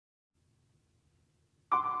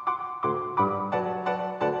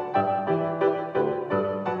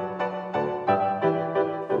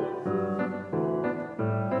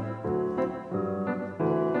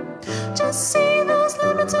just see those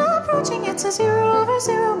limits approaching. It's a 0 over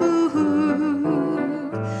 0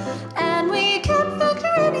 move, and we can't factor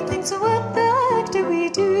anything, so what the heck do we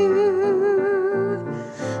do?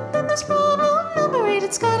 Then there's problem number 8,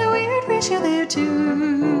 it's got a weird ratio there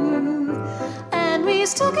too, and we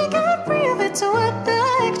still can't get free of it, so what the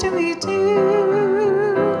heck do we do?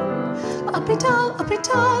 Uppy tall, uppy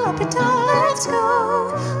tall, uppy tall, let's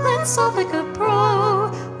go. Let's solve like a pro.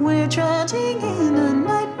 We're drowning in a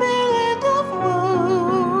nightmare land of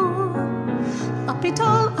woe. Uppy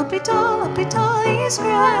tall, uppy tall, uppy tall, he's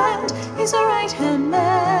grand. He's a right-hand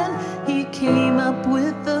man. He came up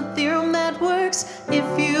with a theorem that works if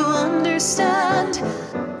you understand.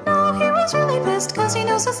 No, he was really pissed cause he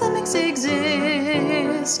knows his limits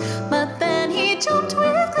exist. But then he jumped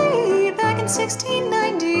with glee back in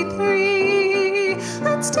 1693.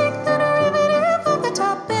 Let's take the derivative of the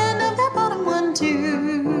top and of that bottom one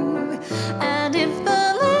too. And if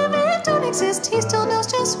the limit don't exist, he still knows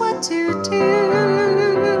just what to do.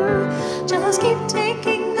 Just keep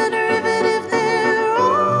taking the derivative there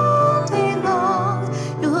all day long.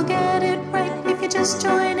 You'll get it right if you just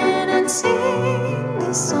join in and sing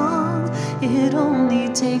this song. It only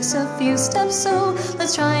takes a few steps, so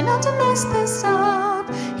let's try not to mess this up.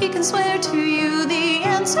 He can swear to you the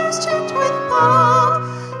answer's checked with Bob.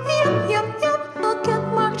 Yep, yep, yep, you'll get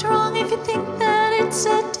marked wrong if you think that it's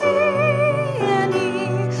a D and E.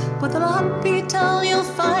 With a uppy tall, you'll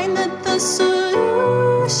find that the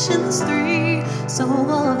solution's 3. So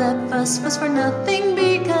all of that fuss was for nothing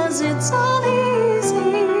because it's all easy.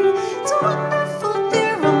 It's a wonderful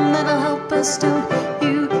theorem that'll help us, don't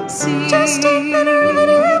you see? Just take the